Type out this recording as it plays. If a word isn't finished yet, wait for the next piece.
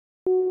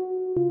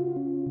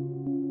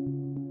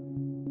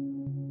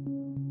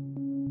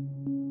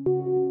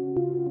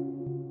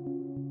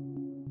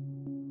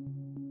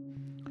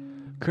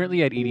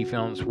Currently at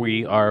e.d.Films,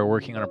 we are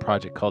working on a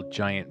project called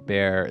Giant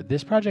Bear.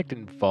 This project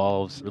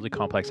involves really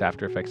complex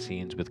After Effects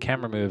scenes with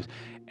camera moves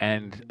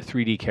and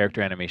 3D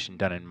character animation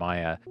done in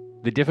Maya.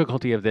 The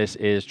difficulty of this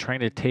is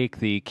trying to take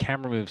the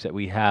camera moves that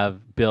we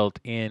have built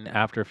in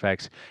After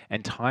Effects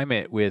and time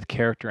it with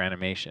character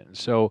animation.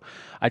 So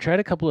I tried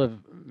a couple of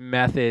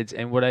methods,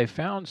 and what I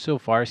found so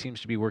far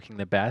seems to be working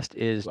the best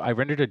is I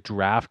rendered a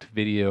draft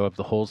video of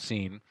the whole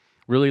scene,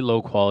 really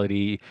low quality.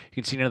 You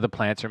can see none of the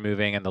plants are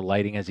moving and the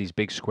lighting has these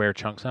big square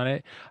chunks on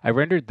it. I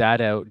rendered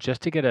that out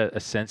just to get a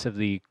sense of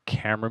the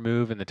camera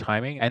move and the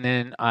timing. And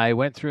then I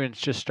went through and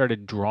just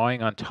started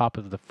drawing on top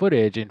of the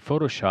footage in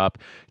Photoshop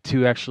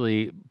to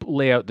actually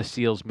lay out the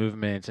seal's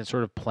movements and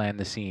sort of plan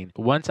the scene.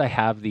 Once I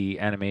have the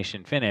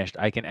animation finished,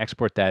 I can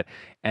export that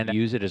and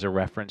use it as a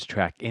reference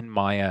track in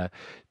Maya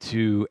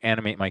to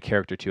animate my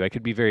character to. I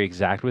could be very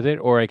exact with it,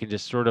 or I can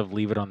just sort of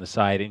leave it on the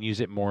side and use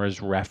it more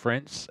as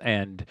reference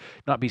and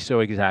not be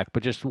so exact,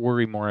 but just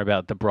worry more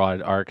about the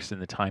broad arcs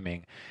and the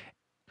timing.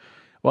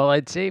 While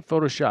I'd say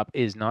Photoshop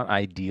is not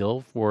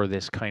ideal for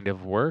this kind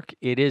of work,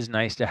 it is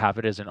nice to have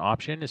it as an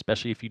option,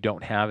 especially if you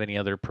don't have any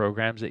other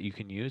programs that you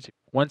can use.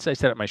 Once I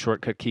set up my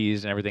shortcut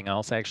keys and everything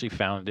else, I actually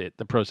found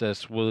the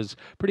process was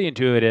pretty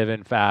intuitive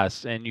and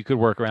fast, and you could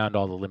work around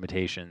all the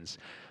limitations.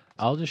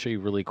 I'll just show you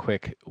really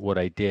quick what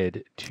I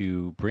did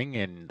to bring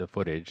in the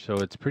footage. So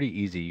it's pretty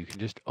easy. You can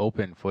just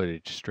open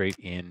footage straight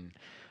in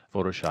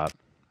Photoshop.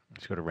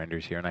 Let's go to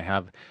renders here, and I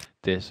have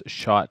this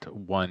shot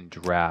one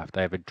draft.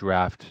 I have a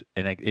draft,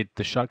 and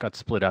the shot got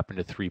split up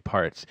into 3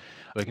 parts.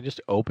 So I can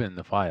just open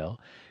the file,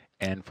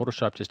 and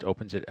Photoshop just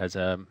opens it as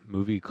a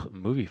movie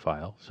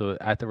file. So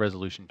at the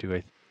resolution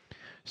too.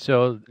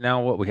 So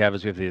now what we have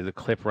is we have the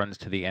clip runs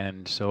to the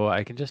end. So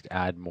I can just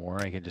add more.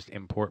 I can just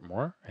import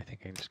more. I think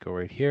I can just go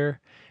right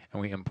here,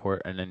 and we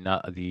import, and then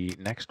the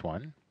next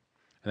one.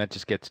 And that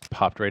just gets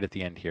popped right at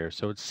the end here.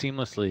 So it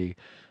seamlessly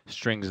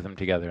strings them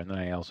together. And then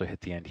I also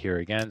hit the end here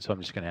again. So I'm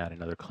just going to add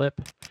another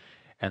clip.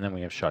 And then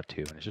we have shot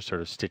 2. And it just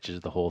sort of stitches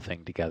the whole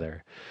thing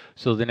together.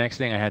 So the next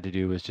thing I had to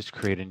do was just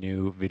create a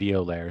new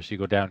video layer. So you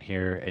go down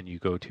here and you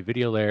go to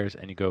video layers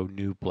and you go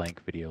new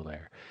blank video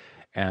layer.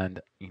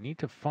 And you need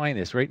to find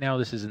this. Right now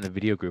this is in the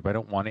video group. I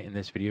don't want it in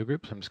this video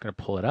group, so I'm just going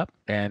to pull it up.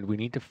 And we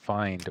need to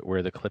find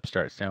where the clip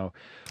starts. Now,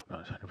 I'm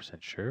not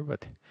 100% sure,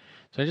 but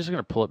so I'm just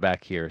going to pull it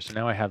back here. So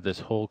now I have this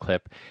whole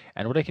clip.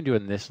 And what I can do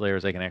in this layer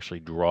is I can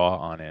actually draw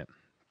on it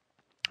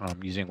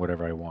using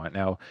whatever I want.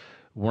 Now,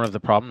 one of the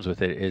problems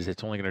with it is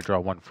it's only going to draw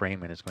 1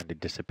 frame and it's going to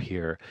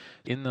disappear.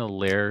 In the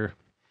layer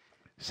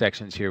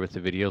sections here with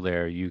the video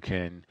layer, you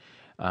can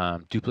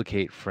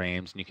duplicate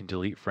frames and you can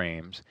delete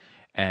frames,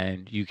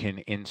 and you can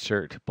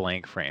insert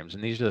blank frames.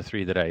 And these are the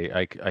 3 that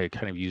I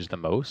kind of use the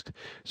most.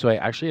 So I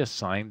actually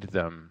assigned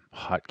them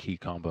hotkey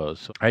combos.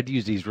 So I had to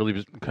use these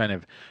really kind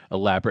of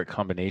elaborate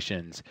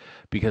combinations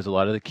because a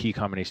lot of the key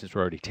combinations were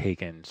already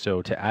taken.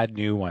 So to add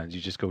new ones, you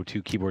just go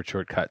to keyboard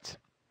shortcuts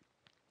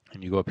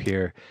and you go up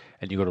here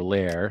and you go to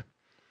layer,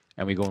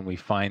 and we go and we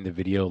find the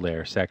video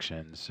layer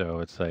section. So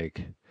it's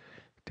like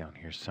down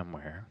here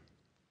somewhere.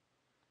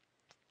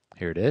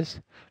 Here it is,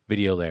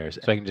 video layers.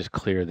 So I can just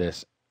clear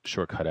this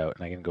shortcut out,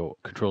 and I can go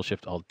Control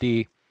Shift Alt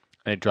D,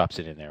 and it drops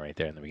it in there right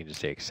there, and then we can just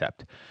say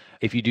accept.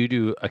 If you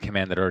do a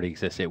command that already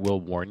exists, it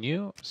will warn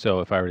you. So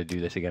if I were to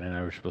do this again and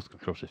I were supposed to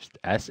Control Shift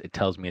S, it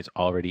tells me it's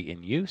already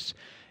in use,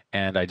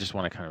 and I just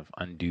want to kind of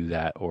undo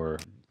that or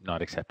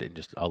not accept it, and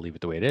just I'll leave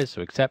it the way it is.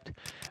 So accept.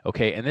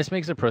 Okay, and this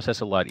makes the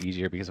process a lot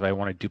easier because if I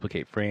want to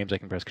duplicate frames, I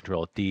can press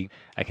Control Alt D.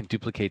 I can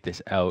duplicate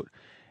this out.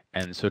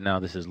 And so now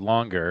this is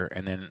longer,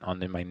 and then on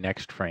my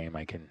next frame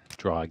I can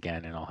draw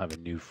again and I'll have a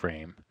new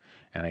frame,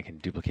 and I can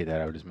duplicate that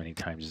out as many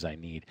times as I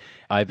need.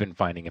 I've been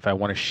finding if I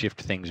want to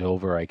shift things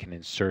over, I can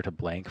insert a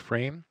blank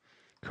frame,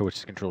 which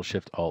is Control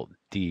Shift Alt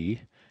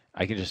D.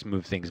 I can just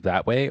move things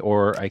that way,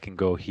 or I can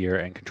go here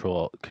and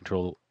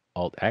Control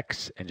Alt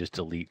X and just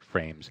delete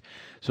frames.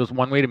 So it's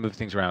one way to move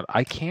things around.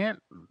 I can't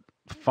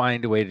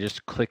find a way to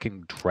just click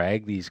and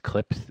drag these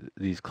clip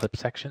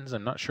sections.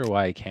 I'm not sure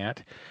why I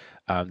can't.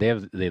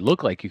 They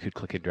look like you could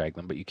click and drag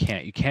them, but you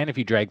can't. You can if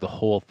you drag the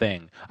whole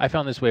thing. I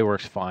found this way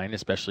works fine,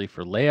 especially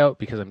for layout,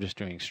 because I'm just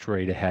doing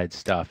straight ahead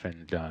stuff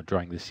and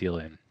drawing the seal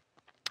in.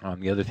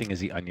 The other thing is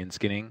the onion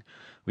skinning.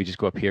 We just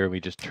go up here and we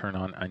just turn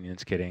on onion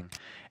skinning.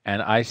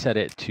 And I set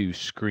it to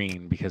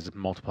screen because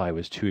multiply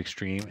was too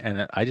extreme.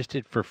 And I just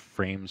did for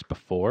frames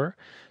before.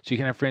 So you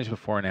can have frames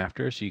before and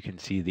after, so you can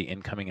see the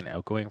incoming and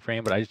outgoing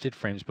frame. But I just did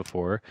frames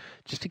before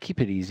just to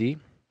keep it easy.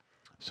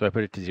 So I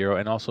put it to 0,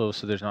 and also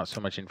so there's not so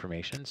much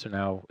information. So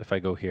now if I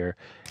go here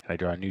and I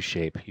draw a new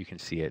shape, you can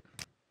see it.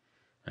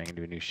 I can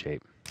do a new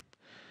shape.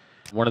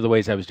 One of the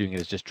ways I was doing it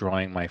is just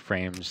drawing my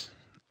frames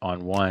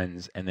on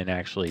ones, and then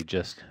actually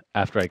just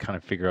after I kind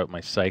of figure out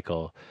my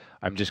cycle,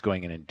 I'm just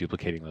going in and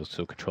duplicating those.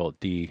 So Control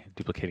D,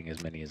 duplicating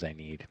as many as I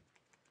need.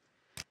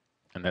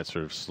 And that's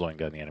sort of slowing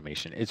down the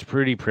animation. It's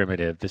pretty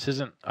primitive. This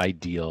isn't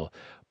ideal,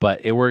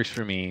 but it works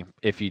for me.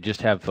 If you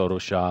just have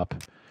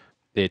Photoshop,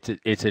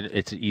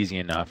 it's easy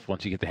enough.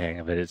 Once you get the hang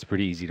of it, it's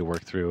pretty easy to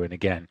work through. And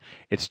again,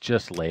 it's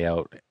just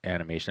layout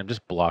animation. I'm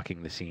just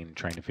blocking the scene,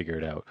 trying to figure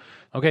it out.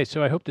 Okay,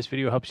 so I hope this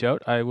video helps you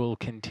out. I will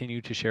continue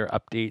to share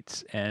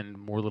updates and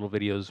more little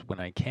videos when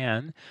I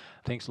can.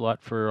 Thanks a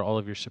lot for all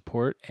of your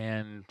support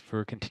and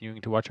for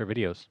continuing to watch our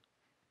videos.